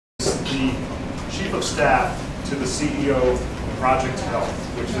the Chief of Staff to the CEO of Project Health,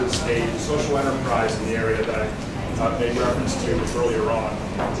 which is a social enterprise in the area that I made reference to earlier on.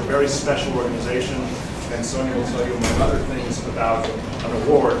 It's a very special organization, and Sonia will tell you, among other things, about an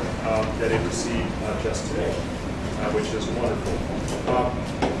award that it received just today, which is wonderful.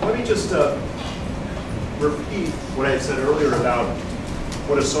 Let me just repeat what I had said earlier about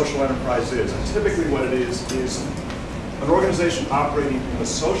what a social enterprise is. And typically what it is an organization operating in the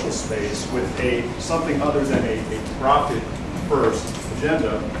social space with something other than a profit-first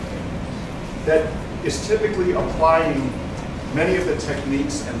agenda that is typically applying many of the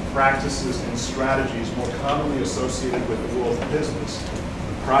techniques and practices and strategies more commonly associated with the world of business,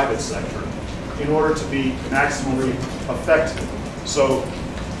 the private sector, in order to be maximally effective. So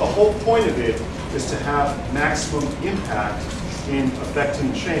the whole point of it is to have maximum impact in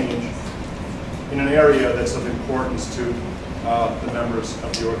affecting change in an area that's of importance to the members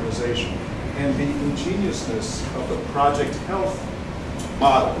of the organization. And the ingeniousness of the Project Health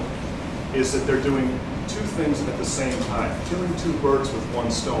model is that they're doing two things at the same time, killing two birds with one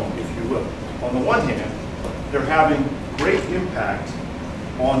stone, if you will. On the one hand, they're having great impact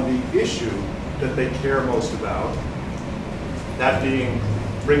on the issue that they care most about, that being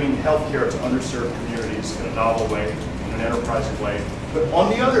bringing healthcare to underserved communities in a novel way, in an enterprising way. But on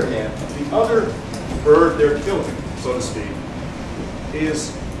the other hand, the other bird they're killing, so to speak,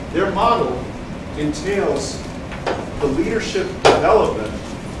 is their model entails the leadership development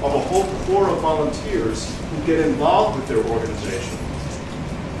of a whole corps of volunteers who get involved with their organization.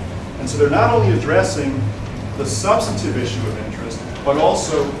 And so they're not only addressing the substantive issue of interest, but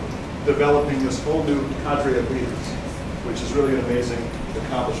also developing this whole new cadre of leaders, which is really an amazing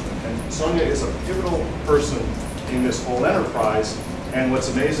accomplishment. And Sonia is a pivotal person in this whole enterprise, and what's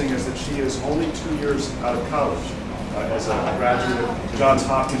amazing is that she is only 2 years out of college as a graduate of Johns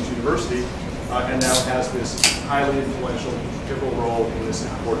Hopkins University, and now has this highly influential, pivotal role in this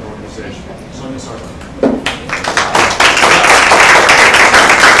important organization. Sonia Sarkar.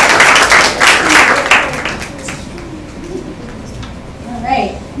 All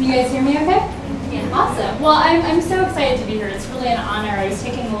right, can you guys hear me okay? Yeah, awesome. Well, I'm so excited to be here. It's really an honor. I was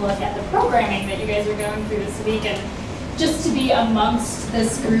taking a look at the programming that you guys are going through this week, and just to be amongst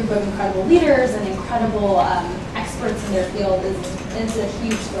this group of incredible leaders and incredible experts in their field is a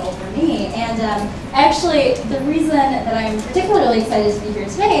huge thrill for me. And actually, the reason that I'm particularly excited to be here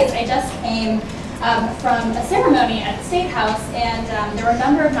today is I just came from a ceremony at the State House, and there were a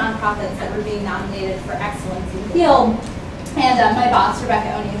number of nonprofits that were being nominated for excellence in the field. And my boss,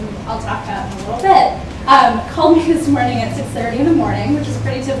 Rebecca Oney, who I'll talk about in a little bit, called me this morning at 6:30 in the morning, which is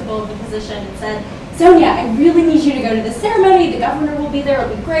pretty typical of the position, and said, Sonia, I really need you to go to this ceremony. The governor will be there.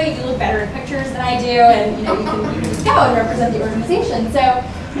 It'll be great. You look better in pictures than I do, and you can just go and represent the organization. So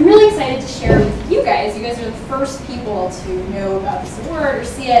I'm really excited to share with you guys. You guys are the first people to know about this award or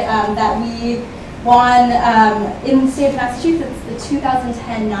see it, that we won in the state of Massachusetts the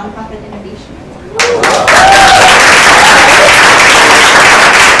 2010 Nonprofit Innovation Award.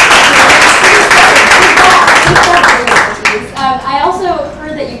 I also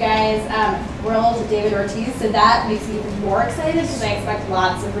heard that you guys grilled David Ortiz, so that makes me even more excited because I expect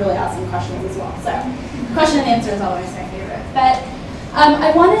lots of really awesome questions as well. So question and answer is always my favorite. But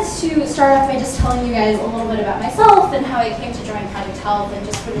I wanted to start off by just telling you guys a little bit about myself and how I came to join Project Health, and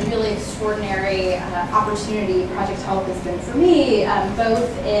just what a really extraordinary opportunity Project Health has been for me,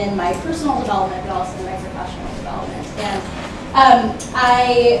 both in my personal development but also in my professional development. And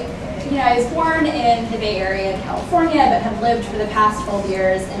I was born in the Bay Area in California, but have lived for the past 12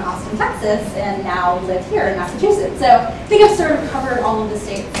 years in Austin, Texas, and now live here in Massachusetts. So I think I've sort of covered all of the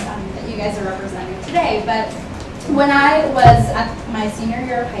states that you guys are representing today. But when I was at my senior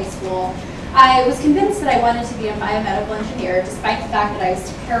year of high school, I was convinced that I wanted to be a biomedical engineer, despite the fact that I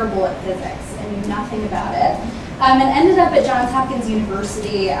was terrible at physics and knew nothing about it. And ended up at Johns Hopkins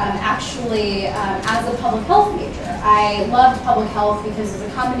University actually as a public health major. I loved public health because it's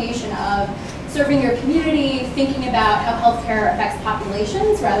a combination of serving your community, thinking about how healthcare affects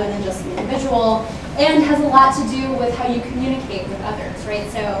populations rather than just the individual, and has a lot to do with how you communicate with others, right?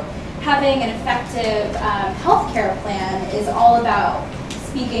 So having an effective healthcare plan is all about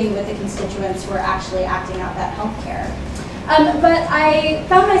speaking with the constituents who are actually acting out that healthcare. But I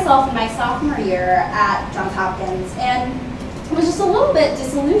found myself in my sophomore year at Johns Hopkins and was just a little bit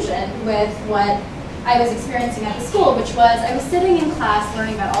disillusioned with what I was experiencing at the school, which was I was sitting in class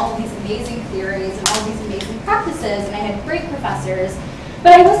learning about all of these amazing theories and all of these amazing practices, and I had great professors,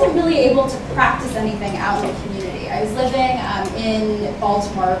 but I wasn't really able to practice anything out in the community. I was living in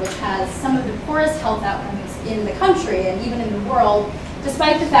Baltimore, which has some of the poorest health outcomes in the country and even in the world.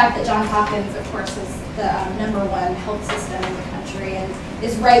 despite the fact that Johns Hopkins, of course, is the #1 health system in the country and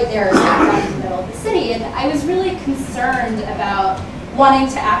is right there right in the middle of the city. And I was really concerned about wanting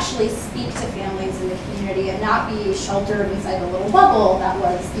to actually speak to families in the community and not be sheltered inside the little bubble that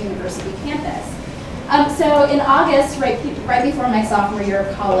was the university campus. So in August, right before my sophomore year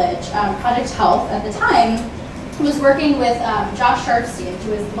of college, Project Health at the time was working with Josh Sharfstein,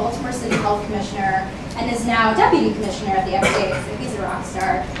 who is the Baltimore City Health Commissioner and is now Deputy Commissioner at the FDA, so he's a rock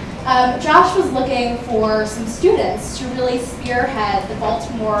star. Josh was looking for some students to really spearhead the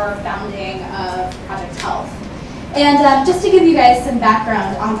Baltimore founding of Project Health. And just to give you guys some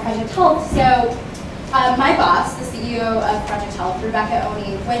background on Project Health, so my boss, the CEO of Project Health, Rebecca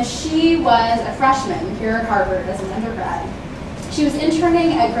Oney, when she was a freshman here at Harvard as an undergrad, she was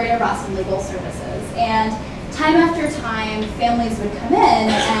interning at Greater Boston Legal Services. And time after time, families would come in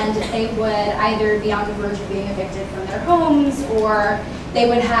and they would either be on the verge of being evicted from their homes, or they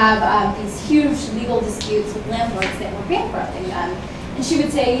would have these huge legal disputes with landlords that were bankrupting them. And she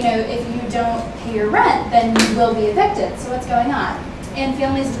would say, you know, if you don't pay your rent, then you will be evicted. So what's going on? And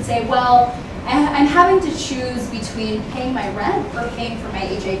families would say, well, I'm having to choose between paying my rent or paying for my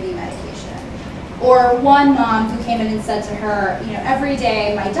HIV medication. Or one mom who came in and said to her, you know, every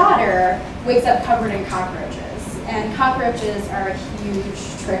day my daughter wakes up covered in cockroaches. And cockroaches are a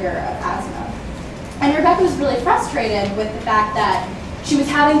huge trigger of asthma. And Rebecca was really frustrated with the fact that she was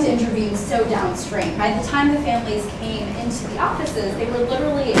having to intervene so downstream. By the time the families came into the offices, they were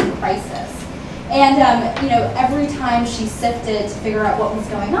literally in crisis. And you know, every time she sifted to figure out what was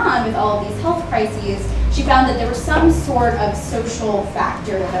going on with all of these health crises, she found that there was some sort of social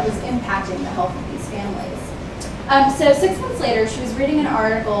factor that was impacting the health of these families. So 6 months later, she was reading an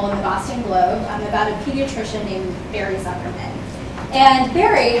article in the Boston Globe about a pediatrician named Barry Zuckerman. And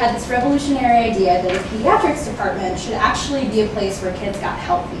Barry had this revolutionary idea that a pediatrics department should actually be a place where kids got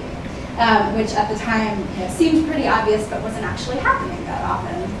healthy, which at the time, you know, seemed pretty obvious but wasn't actually happening that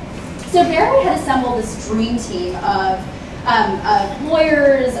often. So Barry had assembled this dream team of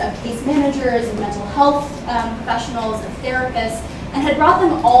lawyers, of case managers, of mental health professionals, of therapists, and had brought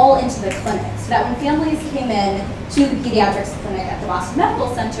them all into the clinic so that when families came in to the pediatrics clinic at the Boston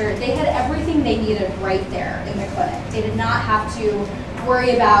Medical Center, they had everything they needed right there in the clinic. They did not have to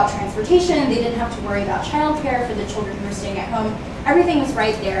worry about transportation. They didn't have to worry about childcare for the children who were staying at home. Everything was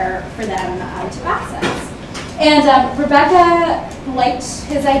right there for them to access. And Rebecca liked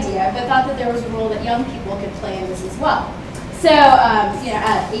his idea, but thought that there was a role that young people could play in this as well. So, you know,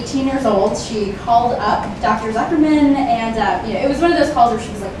 at 18 years old, she called up Dr. Zuckerman, and you know, it was one of those calls where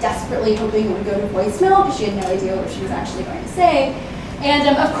she was like desperately hoping it would go to voicemail because she had no idea what she was actually going to say. And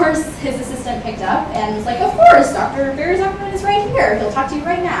of course, his assistant picked up and was like, "Of course, Dr. Barry Zuckerman is right here. He'll talk to you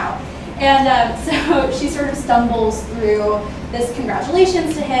right now." And so she sort of stumbles through this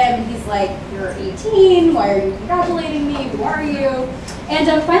congratulations to him, and he's like, "You're 18, why are you congratulating me? Who are you?" And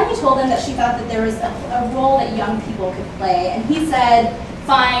finally told him that she thought that there was a role that young people could play. And he said,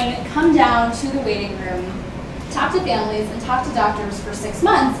 "Fine, come down to the waiting room, talk to families, and talk to doctors for 6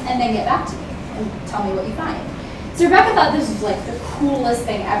 months, and then get back to me and tell me what you find." So Rebecca thought this was like the coolest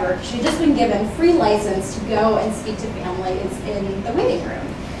thing ever. She had just been given free license to go and speak to families in the waiting room.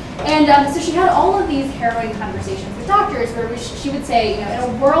 And so she had all of these harrowing conversations with doctors where she would say, you know, in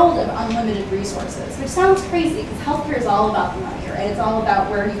a world of unlimited resources, which sounds crazy because healthcare is all about the money, right? It's all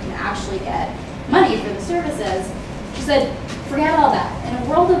about where you can actually get money for the services. She said, forget all that. In a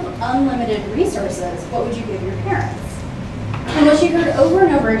world of unlimited resources, what would you give your parents? And what she heard over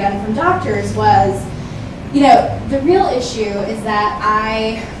and over again from doctors was, you know, the real issue is that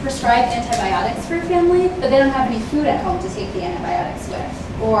I prescribe antibiotics for a family, but they don't have any food at home to take the antibiotics with.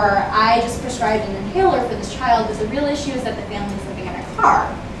 Or I just prescribed an inhaler for this child, but the real issue is that the family's living in a car,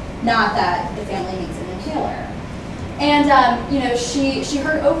 not that the family needs an inhaler. And you know, she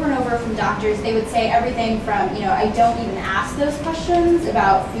heard over and over from doctors, they would say everything from, you know, I don't even ask those questions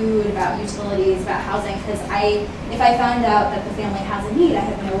about food, about utilities, about housing, because if I found out that the family has a need, I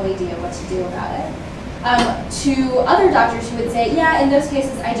have no idea what to do about it. To other doctors who would say, yeah, in those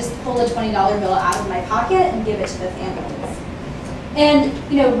cases, I just pull a $20 bill out of my pocket and give it to the families. And,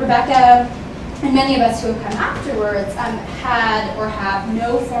 you know, Rebecca and many of us who have come afterwards had or have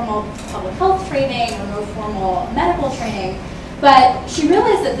no formal public health training or no formal medical training, but she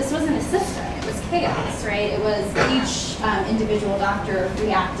realized that this wasn't a system, it was chaos, right? It was each individual doctor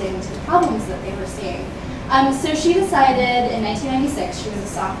reacting to the problems that they were seeing. So she decided in 1996, she was a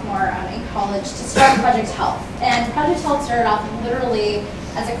sophomore in college, to start Project Health. And Project Health started off literally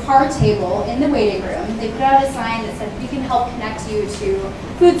as a card table in the waiting room. They put out a sign that said, we can help connect you to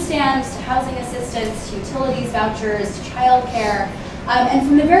food stamps, to housing assistance, to utilities vouchers, to childcare. And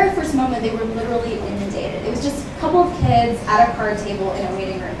from the very first moment, they were literally inundated. It was just a couple of kids at a card table in a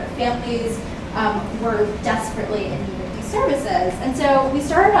waiting room. Their families were desperately in need of these services. And so we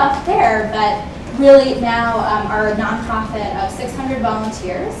started off there, but really now our nonprofit of 600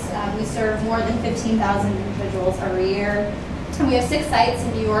 volunteers. We serve more than 15,000 individuals every year. And we have 6 sites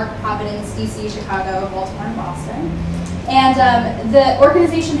in New York, Providence, DC, Chicago, Baltimore, and Boston. And the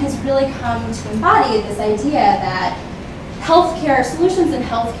organization has really come to embody this idea that healthcare, solutions in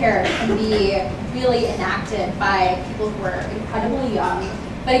healthcare can be really enacted by people who are incredibly young,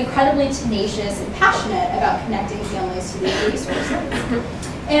 but incredibly tenacious and passionate about connecting families to these resources.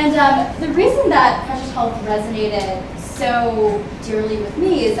 And the reason that Precious Health resonated so dearly with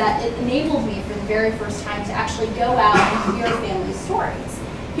me is that it enabled me for the very first time to actually go out and hear family stories.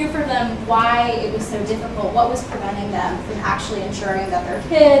 Hear from them why it was so difficult, what was preventing them from actually ensuring that their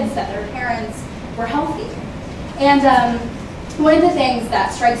kids, that their parents were healthy. And one of the things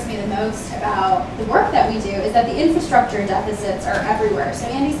that strikes me the most about the work that we do is that the infrastructure deficits are everywhere. So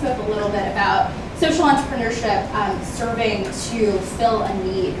Andy spoke a little bit about social entrepreneurship serving to fill a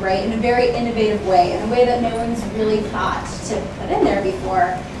need, right, in a very innovative way, in a way that no one's really thought to put in there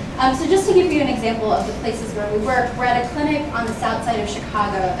before. So just to give you an example of the places where we work, we're at a clinic on the south side of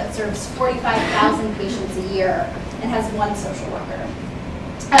Chicago that serves 45,000 patients a year and has 1 social worker.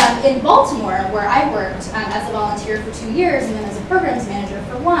 In Baltimore, where I worked as a volunteer for 2 years and then as a programs manager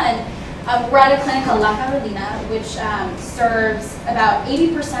for 1, we're at a clinic called La Carolina, which serves about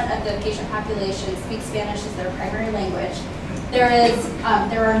 80% of the patient population speaks Spanish as their primary language.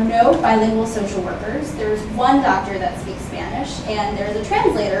 There are no bilingual social workers. There's 1 doctor that speaks Spanish, and there's a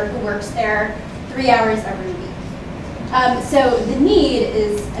translator who works there 3 hours every week. So the need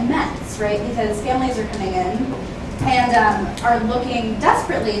is immense, right? Because families are coming in and are looking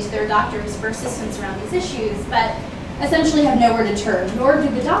desperately to their doctors for assistance around these issues, but essentially have nowhere to turn, nor do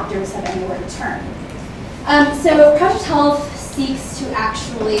the doctors have anywhere to turn. So Project Health seeks to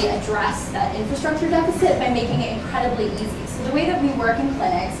actually address that infrastructure deficit by making it incredibly easy. So the way that we work in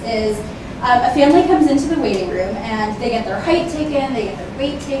clinics is a family comes into the waiting room and they get their height taken, they get their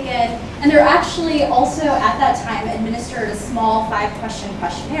weight taken, and they're actually also at that time administered a small 5-question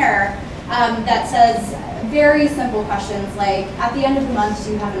questionnaire that says very simple questions like, at the end of the month,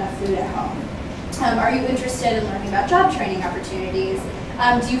 do you have enough food at home? Are you interested in learning about job training opportunities?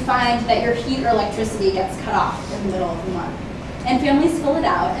 Do you find that your heat or electricity gets cut off in the middle of the month? And families fill it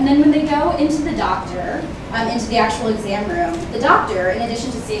out, and then when they go into the doctor, into the actual exam room, the doctor, in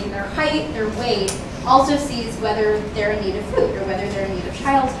addition to seeing their height, their weight, also sees whether they're in need of food or whether they're in need of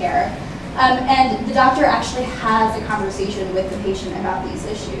childcare. And the doctor actually has a conversation with the patient about these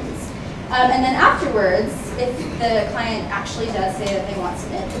issues. And then afterwards, if the client actually does say that they want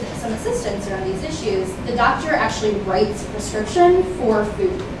some assistance around these issues, the doctor actually writes a prescription for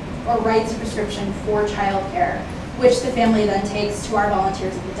food or writes a prescription for childcare, which the family then takes to our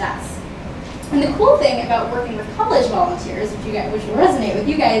volunteers at the desk. And the cool thing about working with college volunteers, which will resonate with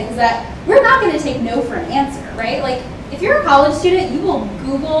you guys, is that we're not going to take no for an answer, right? Like, if you're a college student, you will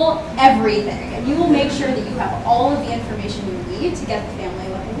Google everything, and you will make sure that you have all of the information you need to get the family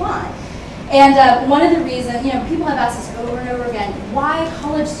what they want. And one of the reasons, people have asked us over and over again, why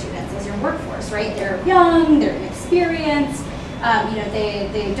college students as your workforce, right? They're young, they're inexperienced,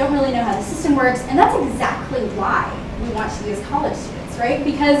 they don't really know how the system works, and that's exactly why we want to use college students, right?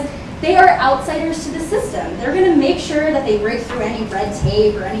 Because they are outsiders to the system. They're going to make sure that they break through any red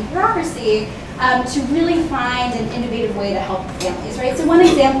tape or any bureaucracy to really find an innovative way to help families, right? So one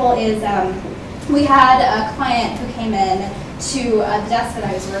example is we had a client who came in to the desk that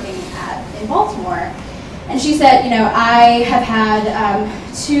I was working at in Baltimore, and she said, I have had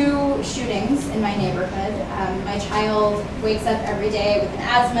 2 shootings in my neighborhood. My child wakes up every day with an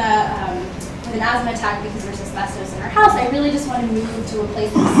asthma attack because there's asbestos in our house. I really just want to move to a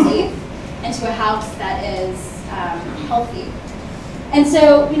place that's safe and to a house that is healthy. And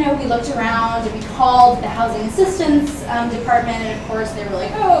so, we looked around and we called the housing assistance department, and of course they were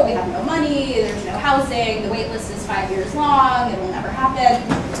like, oh, we have no money, there's no housing, the wait list is 5 years long, it will never happen.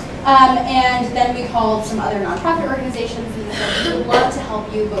 And then we called some other nonprofit organizations and they said, we'd love to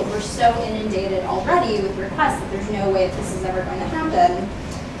help you, but we're so inundated already with requests that there's no way that this is ever going to happen.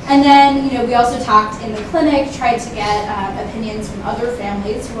 And then, we also talked in the clinic, tried to get opinions from other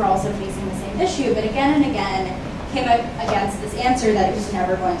families who were also facing the same issue, but again and again, came up against this answer that it was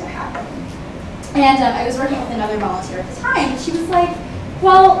never going to happen. And I was working with another volunteer at the time, and she was like,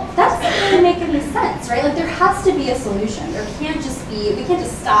 well, that doesn't really make any sense, right? Like, there has to be a solution. There can't just be, we can't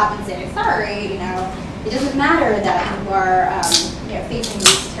just stop and say, sorry, it doesn't matter that you are facing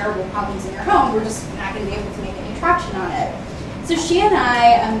these terrible problems in your home, we're just not going to be able to make any traction on it. So she and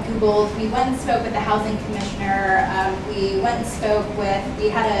I Googled, we went and spoke with the housing commissioner, we went and spoke with, we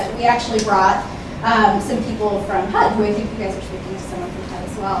actually brought some people from HUD, who I think you guys are speaking to someone from HUD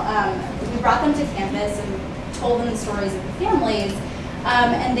as well. We brought them to campus and told them the stories of the families,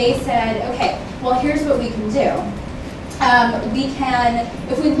 and they said, okay, well here's what we can do.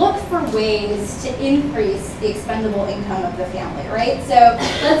 If we look for ways to increase the expendable income of the family, right? So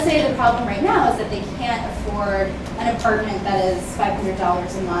let's say the problem right now is that they can't afford an apartment that is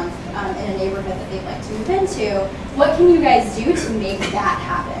 $500 a month in a neighborhood that they'd like to move into. What can you guys do to make that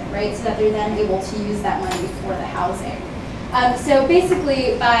happen, right? So that they're then able to use that money for the housing. So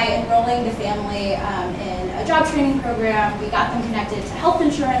basically, by enrolling the family in a job training program, we got them connected to health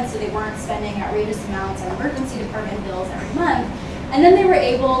insurance so they weren't spending outrageous amounts on emergency department bills every month. And then they were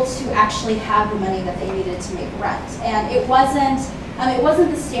able to actually have the money that they needed to make rent. And it wasn't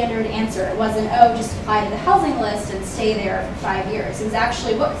the standard answer. It wasn't, oh, just apply to the housing list and stay there for 5 years. It was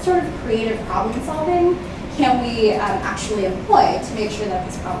actually, what sort of creative problem solving can we actually employ to make sure that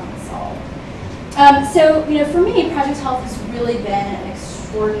this problem is solved? So, for me, Project Health has really been an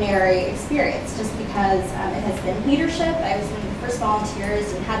extraordinary experience just because it has been leadership. I was one of the first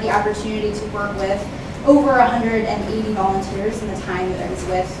volunteers and had the opportunity to work with over 180 volunteers in the time that I was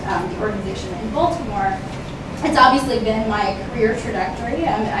with the organization in Baltimore. It's obviously been my career trajectory.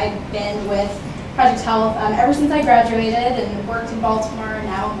 I've been with Project Health ever since I graduated and worked in Baltimore, and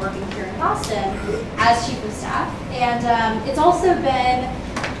now I'm working here in Boston as chief of staff. And it's also been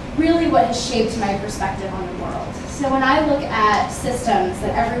really what has shaped my perspective on the world. So when I look at systems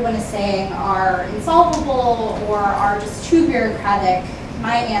that everyone is saying are insolvable or are just too bureaucratic,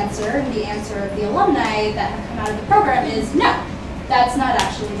 my answer and the answer of the alumni that have come out of the program is no, that's not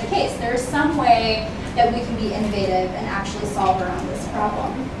actually the case. There is some way that we can be innovative and actually solve around this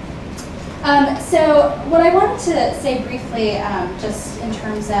problem. So what I wanted to say briefly, just in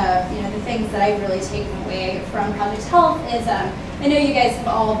terms of the things that I've really taken away from Project Health is I know you guys have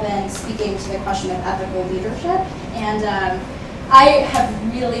all been speaking to the question of ethical leadership, and I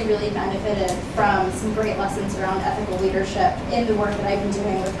have really, really benefited from some great lessons around ethical leadership in the work that I've been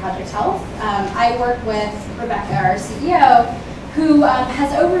doing with Project Health. I work with Rebecca, our CEO, who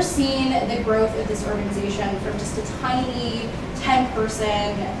has overseen the growth of this organization from just a tiny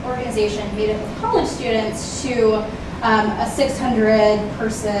 10-person organization made up of college students to a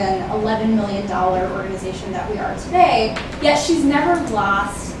 600-person, $11 million organization that we are today. Yet she's never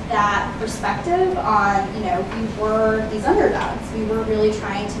lost that perspective on, we were these underdogs. We were really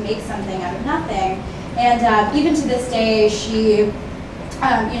trying to make something out of nothing. And even to this day, she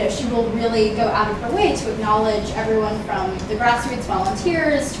will really go out of her way to acknowledge everyone from the grassroots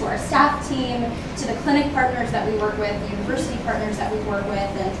volunteers to our staff team to the clinic partners that we work with, the university partners that we work with,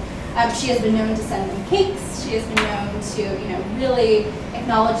 and she has been known to send them cakes. She has been known to, really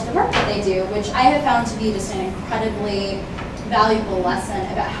acknowledge the work that they do, which I have found to be just an incredibly valuable lesson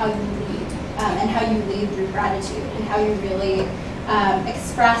about how you lead and how you lead through gratitude and how you really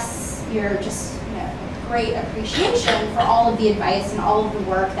express your great appreciation for all of the advice and all of the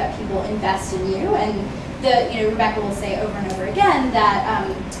work that people invest in you. And Rebecca will say over and over again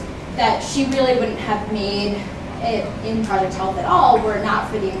that that she really wouldn't have made it in Project Health at all were it not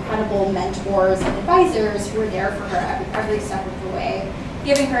for the incredible mentors and advisors who were there for her every step of the way,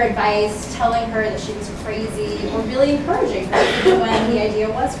 giving her advice, telling her that she was crazy, or really encouraging her even when the idea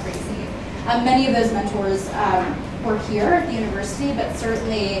was crazy. Many of those mentors were here at the university, but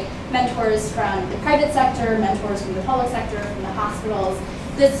certainly mentors from the private sector, mentors from the public sector, from the hospitals.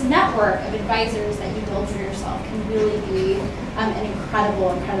 This network of advisors that you build for yourself can really be an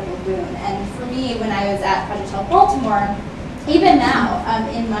incredible, incredible boon. And for me, when I was at Project Health Baltimore, even now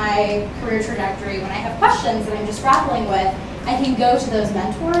in my career trajectory, when I have questions that I'm just grappling with, I can go to those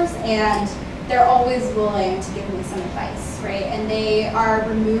mentors and they're always willing to give me some advice, right? And they are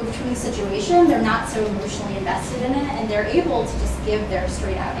removed from the situation, they're not so emotionally invested in it, and they're able to just give their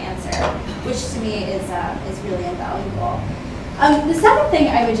straight out answer, which to me is really invaluable. The second thing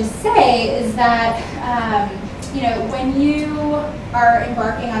I would just say is that, when you are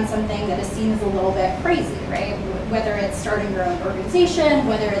embarking on something that is seen as a little bit crazy, right? Whether it's starting your own organization,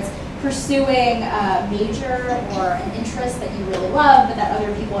 whether it's pursuing a major or an interest that you really love but that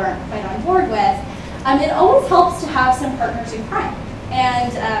other people aren't quite on board with, it always helps to have some partners in crime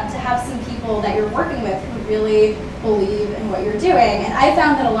and to have some people that you're working with who really believe in what you're doing. And I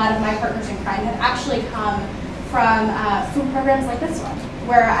found that a lot of my partners in crime have actually come from programs like this one,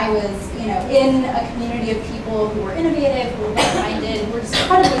 where I was in a community of people who were innovative, who were like-minded, who were just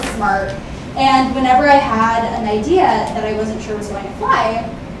incredibly smart. And whenever I had an idea that I wasn't sure was going to fly,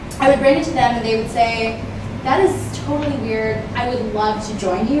 I would bring it to them and they would say, that is totally weird. I would love to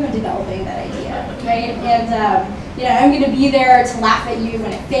join you in developing that idea, right? And you know, I'm going to be there to laugh at you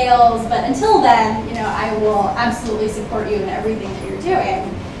when it fails, but until then, you know, I will absolutely support you in everything that you're doing.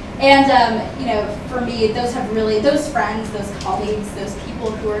 And you know, for me, those friends, those colleagues, those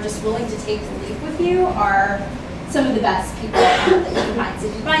people who are just willing to take the leap with you are some of the best people that you can find. So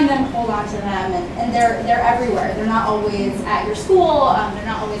if you find them, hold on to them, and they're everywhere. They're not always at your school, they're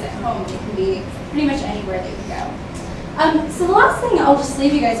not always at home. They can be pretty much anywhere that you go. So the last thing I'll just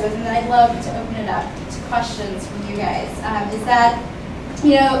leave you guys with, and then I'd love to open it up to questions from you guys, is that,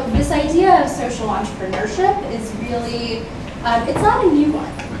 you know, this idea of social entrepreneurship is really, it's not a new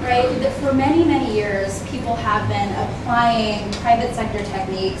one, right? That for many, many years, people have been applying private sector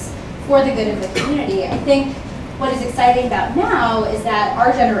techniques for the good of the community. I think what is exciting about now is that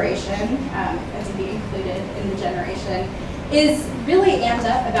our generation, as to be included in the generation, is really amped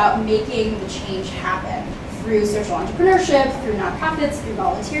up about making the change happen through social entrepreneurship, through nonprofits, through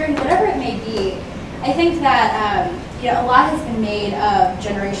volunteering, whatever it may be. I think that you know, a lot has been made of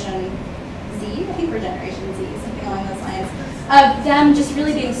Generation Z. I think we're Generation Z, something along those lines. Of them just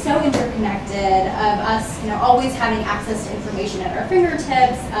really being so interconnected, of us, you know, always having access to information at our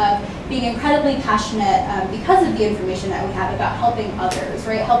fingertips, of being incredibly passionate because of the information that we have about helping others,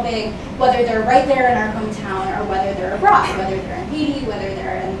 right? Helping whether they're right there in our hometown or whether they're abroad, whether they're in Haiti, whether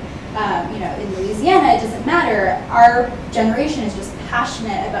they're in, you know, in Louisiana, it doesn't matter. Our generation is just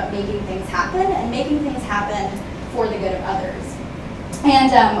passionate about making things happen and making things happen for the good of others.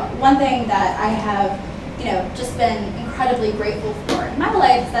 And one thing that I have, you know, just been incredibly grateful for in my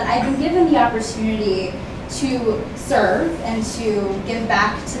life is that I've been given the opportunity to serve and to give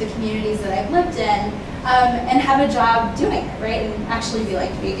back to the communities that I've lived in and have a job doing it, right? And actually be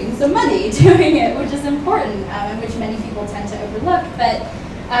like making some money doing it, which is important and which many people tend to overlook. But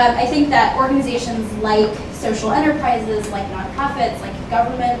I think that organizations like social enterprises, like nonprofits, like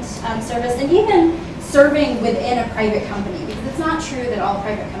government service, and even serving within a private company, because it's not true that all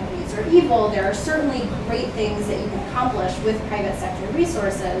private companies are evil. There are certainly great things that you can accomplish with private sector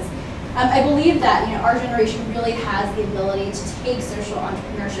resources. I believe that, you know, our generation really has the ability to take social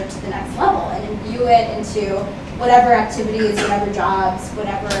entrepreneurship to the next level and imbue it into whatever activities, whatever jobs,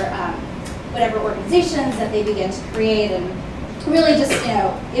 whatever organizations that they begin to create, and really just, you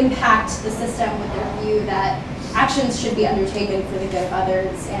know, impact the system with their view that actions should be undertaken for the good of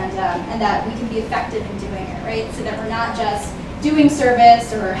others, and that we can be effective in doing it, right? So that we're not just doing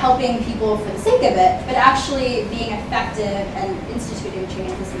service or helping people for the sake of it, but actually being effective and instituting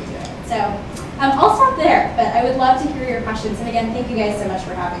change as we do it. So I'll stop there, but I would love to hear your questions. And again, thank you guys so much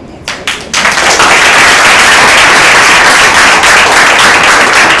for having me. It's great.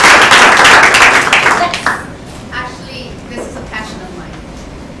 Actually, this is a passion of mine.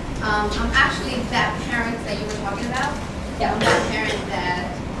 I'm actually that parent that you were talking about. Yeah. I'm that parent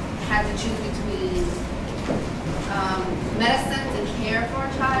that had to choose between medicine and care for a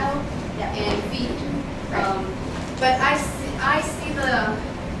child, yeah, and feeding. Right. But I see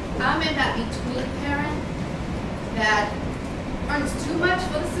I'm in that between parent that earns too much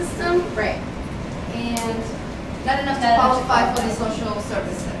for the system, right, and not enough to qualify for the social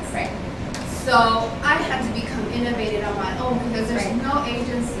services. Right. So I had to become innovative on my own because there's Right. no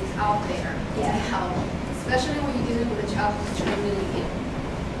agencies out there Yeah. to help, especially when you're dealing with a child who's terminally ill.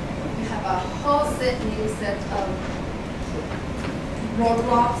 You have a whole new set of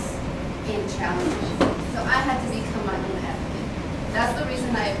roadblocks and challenges. So I had to become my own advocate. That's the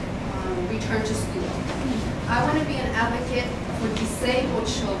reason I returned to school. I want to be an advocate for disabled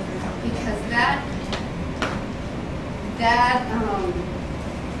children because that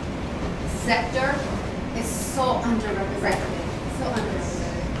sector is so underrepresented. So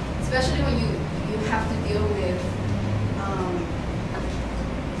underrepresented. Especially when you have to deal with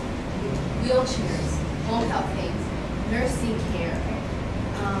wheelchairs, home health aides, nursing care,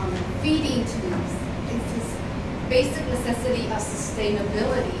 feeding tubes. It's this basic necessity of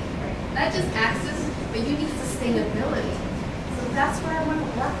sustainability. Not just access, but you need sustainability. So that's what I want to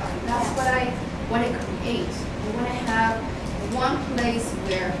work on. That's what I want to create. I want to have one place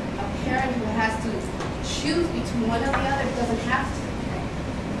where a parent who has to choose between one or the other doesn't have to.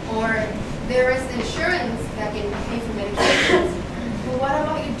 Or there is insurance that can pay for medications. But what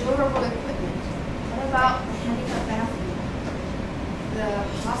about your durable equipment? What about the handicap bathroom? The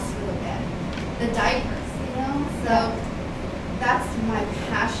hospital bed? The diapers, you know? So that's my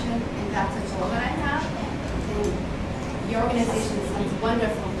passion, and that's a goal that I have. And your organization sounds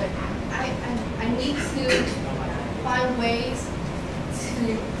wonderful, but I need to find ways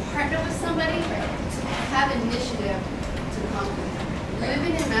to partner with somebody to have initiative to conquer.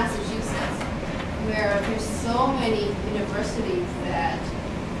 Living in Massachusetts, where there's so many universities that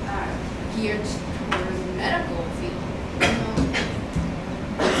are geared towards the medical field.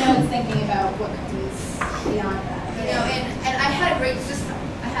 No one's thinking about what comes beyond that. And I had a great system.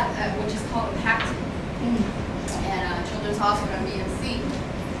 I had which is called a PACT, and Children's Hospital and BMC.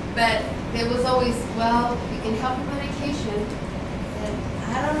 But there was always, well, we can help with medication. And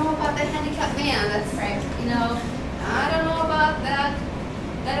I don't know about that handicapped man. That's right. I don't know about that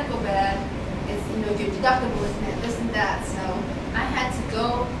medical bed. It's your deductible is this and that. So I had to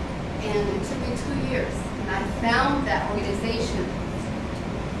go, and it took me 2 years, and I found that organization.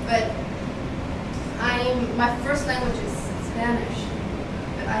 But my first language is Spanish,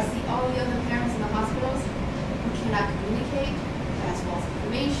 but I see all the other parents in the hospitals who cannot communicate, has false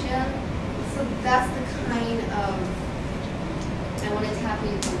information. So that's the kind of, I want to tap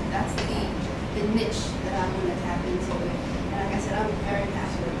into, that's the niche that I want to tap into. And like I said, I'm very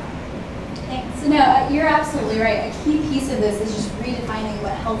passionate about it. Thanks. So no, you're absolutely right. A key piece of this is just redefining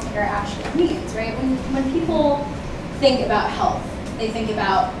what healthcare actually means, right? When people think about health, they think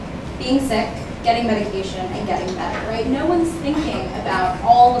about being sick, getting medication, and getting better, right? No one's thinking about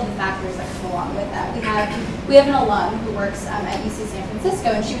all of the factors that come along with that. We have an alum who works at UC San Francisco,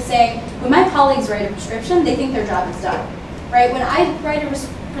 and she was saying, when my colleagues write a prescription, they think their job is done, right? When I write a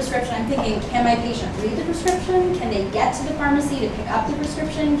prescription, I'm thinking, can my patient read the prescription? Can they get to the pharmacy to pick up the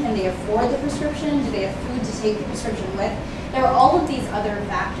prescription? Can they afford the prescription? Do they have food to take the prescription with? There are all of these other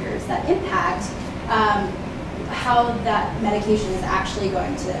factors that impact how that medication is actually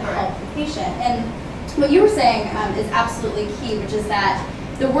going to help the patient. And what you were saying is absolutely key, which is that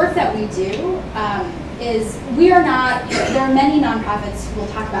the work that we do is we are not, there are many nonprofits who will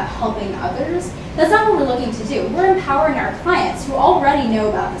talk about helping others. That's not what we're looking to do. We're empowering our clients who already know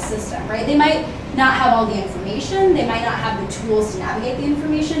about the system, right? They might not have all the information, they might not have the tools to navigate the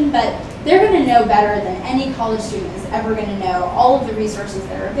information, but they're going to know better than any college student is ever going to know all of the resources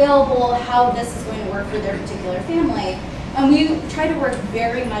that are available, how this is going to work for their particular family. And we try to work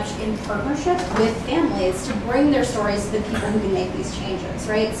very much in partnership with families to bring their stories to the people who can make these changes,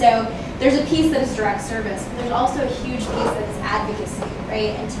 right? So there's a piece that is direct service, but there's also a huge piece that is advocacy,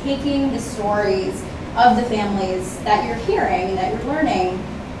 right? And taking the stories of the families that you're hearing, that you're learning,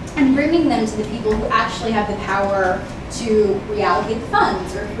 and bringing them to the people who actually have the power to reallocate the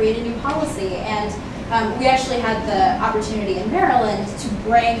funds or create a new policy. And we actually had the opportunity in Maryland to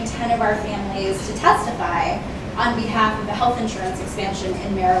bring 10 of our families to testify on behalf of the health insurance expansion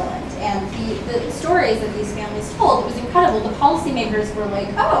in Maryland. And the stories that these families told, it was incredible. The policymakers were like,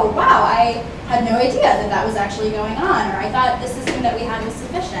 oh, wow, I had no idea that that was actually going on, or I thought the system that we had was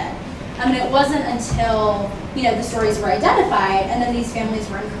sufficient. And it wasn't until the stories were identified and then these families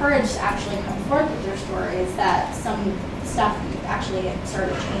were encouraged to actually come forward with their stories that some stuff actually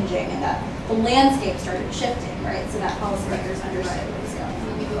started changing and that the landscape started shifting, right? So that policymakers understood what was going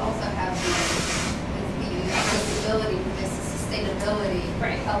on. You also have the accessibility, there's the sustainability,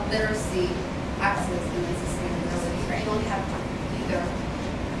 health literacy, access, and then sustainability. You don't have either.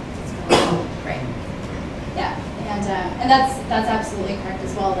 Right. Yeah, and that's absolutely correct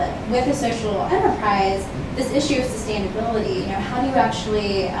as well. That with a social enterprise, this issue of sustainability, how do you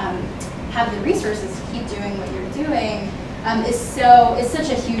actually have the resources to keep doing what you're doing, is such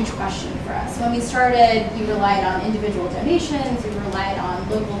a huge question for us. When we started, we relied on individual donations, we relied on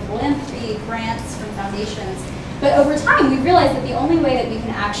local philanthropy, grants from foundations. But over time, we realized that the only way that we can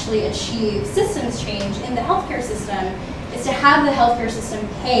actually achieve systems change in the healthcare system is to have the healthcare system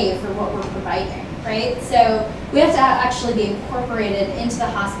pay for what we're providing, right? So we have to actually be incorporated into the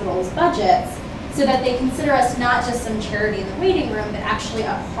hospital's budgets so that they consider us not just some charity in the waiting room, but actually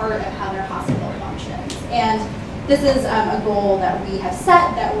a part of how their hospital functions. And this is a goal that we have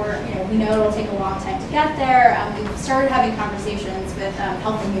set that we know it'll take a long time to get there. We've started having conversations with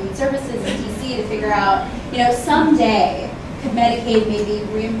Health and Human Services in DC to figure out, someday could Medicaid maybe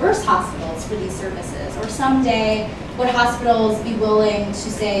reimburse hospitals for these services? Or someday would hospitals be willing to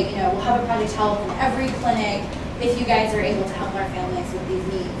say, we'll have a Project Health in every clinic if you guys are able to help our families with these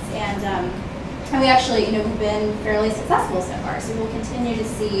needs? And we actually, we've been fairly successful so far. So we'll continue to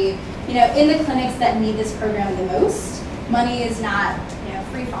see, in the clinics that need this program the most, money is not,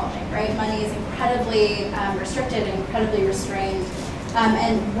 free-falling, right? Money is incredibly restricted and incredibly restrained.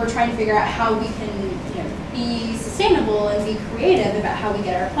 And we're trying to figure out how we can, be sustainable and be creative about how we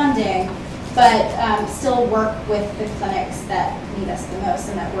get our funding, but still work with the clinics that need us the most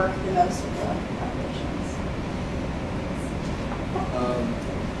and that work the most with low-income populations.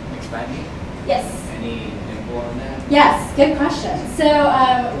 Expanding? Yes. Any people on that? Yes, good question. So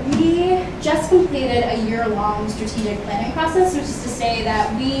we just completed a year-long strategic planning process, which is to say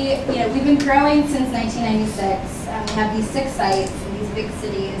that we've been growing since 1996. We have these 6 sites in these big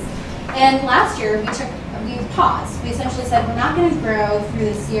cities. And last year we paused. We essentially said we're not going to grow through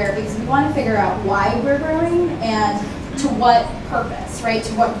this year because we want to figure out why we're growing and to what purpose, right?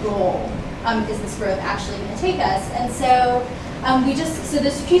 To what goal is this growth actually going to take us? And so so the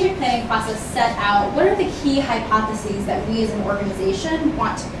strategic planning process set out what are the key hypotheses that we as an organization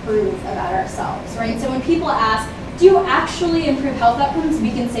want to prove about ourselves, right? So when people ask, do you actually improve health outcomes? We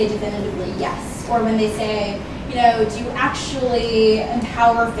can say definitively yes. Or when they say, do you actually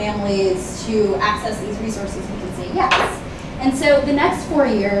empower families to access these resources? We can say yes. And so the next 4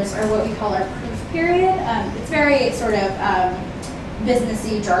 years are what we call our proof period. It's very sort of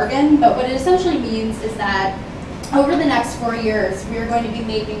businessy jargon, but what it essentially means is that over the next 4 years, we are going to be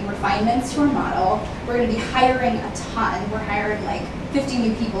making refinements to our model. We're going to be hiring a ton. We're hiring like 50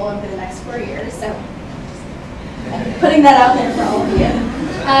 new people over the next 4 years. So I'm putting that out there for all of you.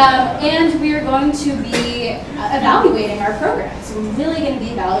 And we are going to be evaluating our programs. So we're really going to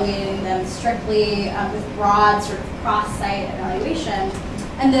be evaluating them strictly with broad sort of cross-site evaluation.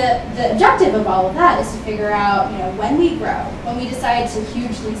 And the objective of all of that is to figure out, when we grow, when we decide to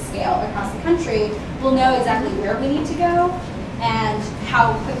hugely scale across the country, we'll know exactly where we need to go and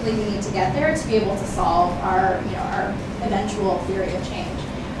how quickly we need to get there to be able to solve our eventual theory of change.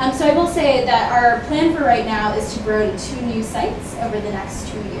 So I will say that our plan for right now is to grow to 2 new sites over the next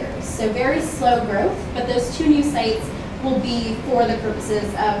 2 years. So very slow growth, but those 2 new sites will be for the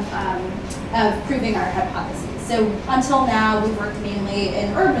purposes of proving our hypotheses. So until now, we've worked mainly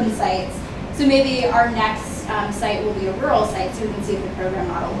in urban sites. So maybe our next site will be a rural site, so we can see if the program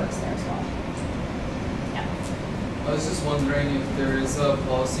model works there as well. Yeah. I was just wondering if there is a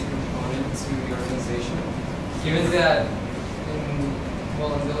policy component to the organization, given that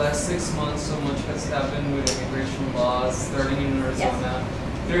in the last 6 months, so much has happened with immigration laws, starting in Arizona.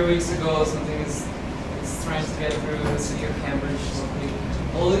 Yes. 3 weeks ago, something is trying to get through the city of Cambridge.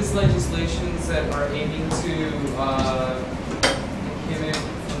 All these legislations that are aiming to inhibit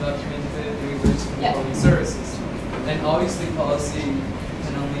undocumented immigrants from public services. And obviously policy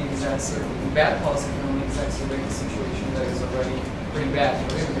can only exacerbate, bad policy can only exacerbate the situation that is already pretty bad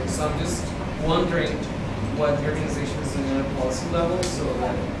for immigrants. So I'm just wondering what the organization is doing at a policy level so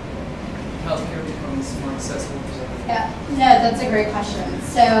that healthcare becomes more accessible to everyone. Yeah, no, that's a great question.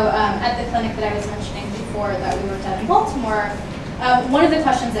 So at the clinic that I was mentioning before that we worked at in Baltimore, one of the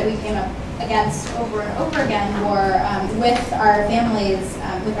questions that we came up against over and over again were with our families,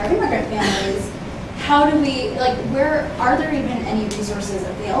 with our immigrant families, how do we, where are there even any resources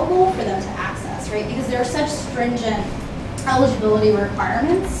available for them to access, right? Because there are such stringent eligibility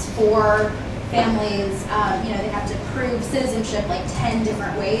requirements for families. They have to prove citizenship 10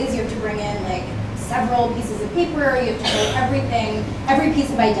 different ways. You have to bring in several pieces of paper. You have to show everything, every piece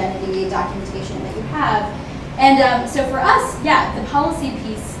of identity documentation that you have. And so for us, the policy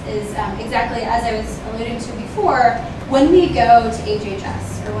piece is exactly as I was alluding to before. When we go to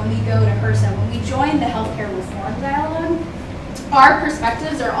HHS or when we go to HRSA, when we join the healthcare reform dialogue, our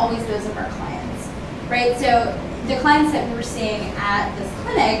perspectives are always those of our clients, right? So the clients that we're seeing at this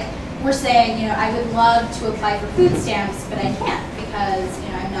clinic, we're saying, I would love to apply for food stamps, but I can't because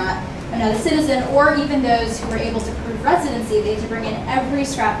I'm not a citizen, or even those who were able to prove residency, they had to bring in every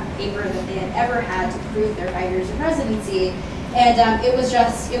scrap of paper that they had ever had to prove their 5 years of residency, and it was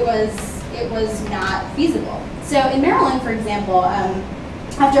not feasible. So in Maryland, for example,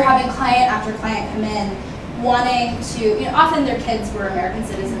 after having client after client come in, wanting to, often their kids were American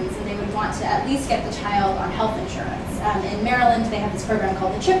citizens, and they would want to at least get the child on health insurance. In Maryland, they have this program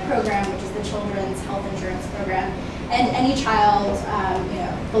called the CHIP program, which is the Children's Health Insurance Program. And any child,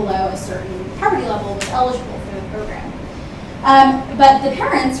 below a certain poverty level was eligible for the program. But the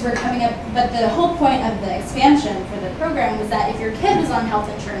parents were coming up, but the whole point of the expansion for the program was that if your kid was on health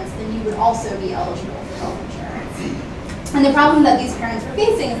insurance, then you would also be eligible for health insurance. And the problem that these parents were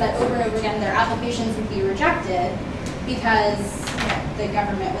facing is that over and over again, their applications would be rejected because the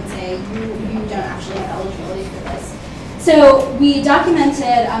government would say, you don't actually have eligibility for this. So we documented,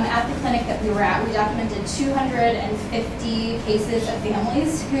 at the clinic that we were at, we documented 250 cases of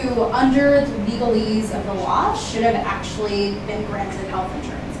families who, under the legalese of the law, should have actually been granted health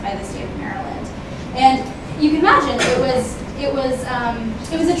insurance by the state of Maryland. And you can imagine it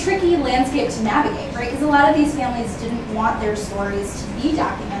was a tricky landscape to navigate, right? Because a lot of these families didn't want their stories to be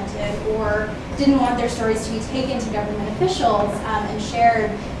documented or didn't want their stories to be taken to government officials and shared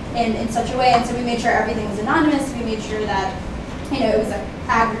in such a way, and so we made sure everything was anonymous. We made sure that it was an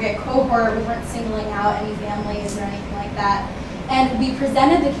aggregate cohort. We weren't singling out any families or anything like that. And we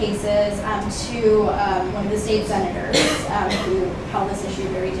presented the cases to one of the state senators who held this issue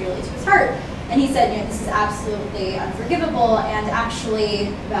very dearly to his heart. And he said, this is absolutely unforgivable. And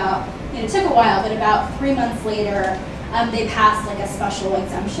actually, it took a while, but about 3 months later, they passed like a special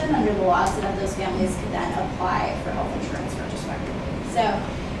exemption under the law so that those families could then apply for health insurance retrospectively. So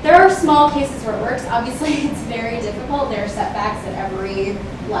there are small cases where it works. Obviously, it's very difficult. There are setbacks at every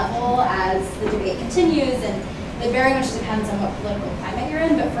level as the debate continues, and it very much depends on what political climate you're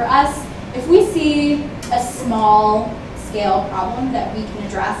in. But for us, if we see a small scale problem that we can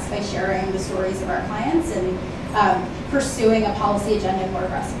address by sharing the stories of our clients and pursuing a policy agenda more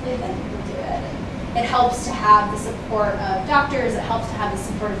aggressively, then we'll do it. And it helps to have the support of doctors, it helps to have the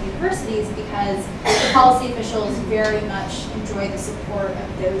support of universities, because the policy officials very much enjoy the support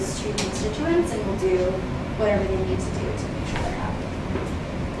of those two constituents and will do whatever they need to do to make sure they're happy.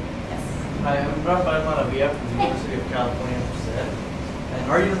 Yes? Hi, I'm Rafael Maravilla from the University of California, and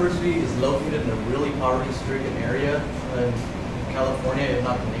our university is located in a really poverty-stricken area in California, if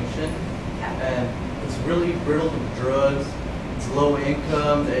not the nation. And it's really riddled with drugs. It's low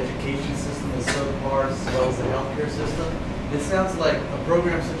income. The education system is subpar, as well as the healthcare system. It sounds like a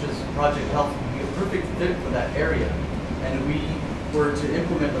program such as Project Health would be a perfect fit for that area. And if we were to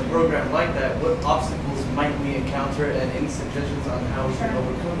implement a program like that, what obstacles might we encounter, and any suggestions on how we can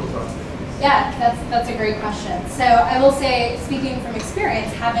overcome those obstacles? Yeah, that's a great question. So I will say, speaking from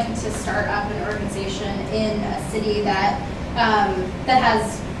experience, having to start up an organization in a city that that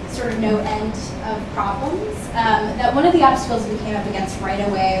has sort of no end of problems, that one of the obstacles we came up against right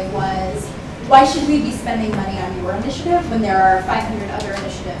away was, why should we be spending money on your initiative when there are 500 other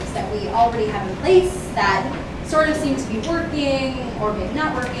initiatives that we already have in place that sort of seem to be working, or maybe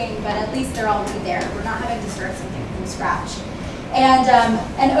not working, but at least they're already there. We're not having to start something from scratch.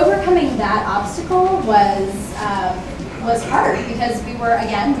 And overcoming that obstacle was hard, because we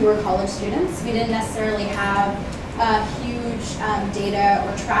were college students. We didn't necessarily have a huge data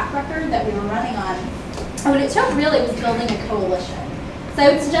or track record that we were running on. And what it took really was building a coalition. So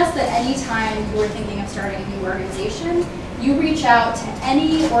I would suggest that any time you were thinking of starting a new organization, you reach out to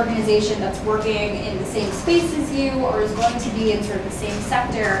any organization that's working in the same space as you, or is going to be in sort of the same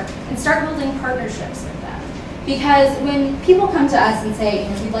sector, and start building partnerships with them. Because when people come to us and say,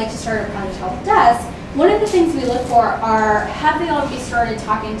 we'd like to start a Project Health desk, one of the things we look for are, have they already started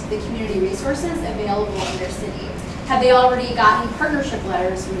talking to the community resources available in their city? Have they already gotten partnership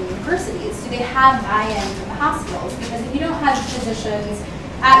letters from universities? Do they have buy-in from the hospitals? Because if you don't have physicians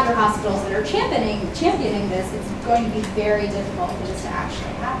at your hospitals that are championing this, it's going to be very difficult for this to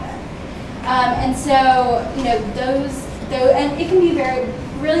actually happen. And so, and it can be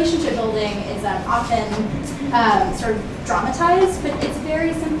relationship building is often sort of dramatized, but it's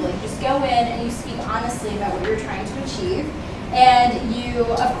very simple. You just go in and you speak honestly about what you're trying to achieve. And you,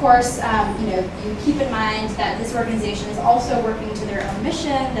 of course, you keep in mind that this organization is also working to their own mission,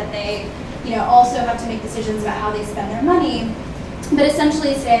 that they, also have to make decisions about how they spend their money. But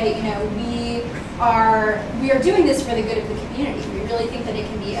essentially say, we are doing this for the good of the community. We really think that it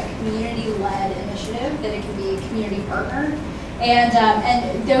can be a community-led initiative, that it can be community partnered. And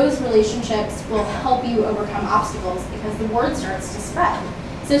those relationships will help you overcome obstacles, because the word starts to spread.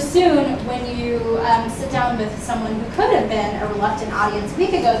 So soon, when you sit down with someone who could have been a reluctant audience a week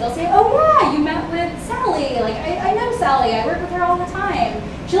ago, they'll say, oh yeah, you met with Sally. Like, I know Sally, I work with her all the time.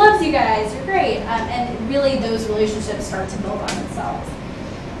 She loves you guys, you're great. And really those relationships start to build on themselves.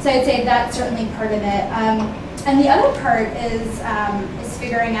 So I'd say that's certainly part of it. And the other part is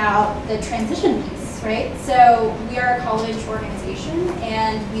figuring out the transition piece, right? So we are a college organization,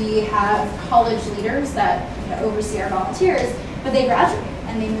 and we have college leaders that oversee our volunteers, but they graduate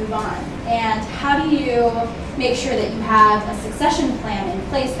and they move on. And how do you make sure that you have a succession plan in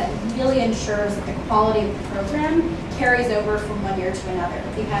place that really ensures that the quality of the program carries over from one year to another?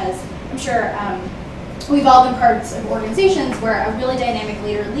 Because I'm sure we've all been parts of organizations where a really dynamic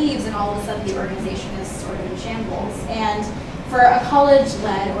leader leaves and all of a sudden the organization is sort of in shambles. And for a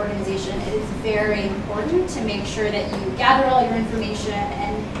college-led organization, it is very important to make sure that you gather all your information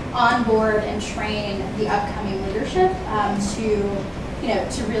and onboard and train the upcoming leadership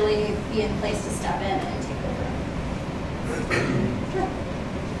to really be in place to step in and take over. Sure.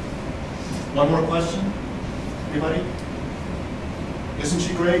 One more question? Anybody? Isn't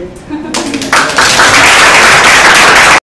she great?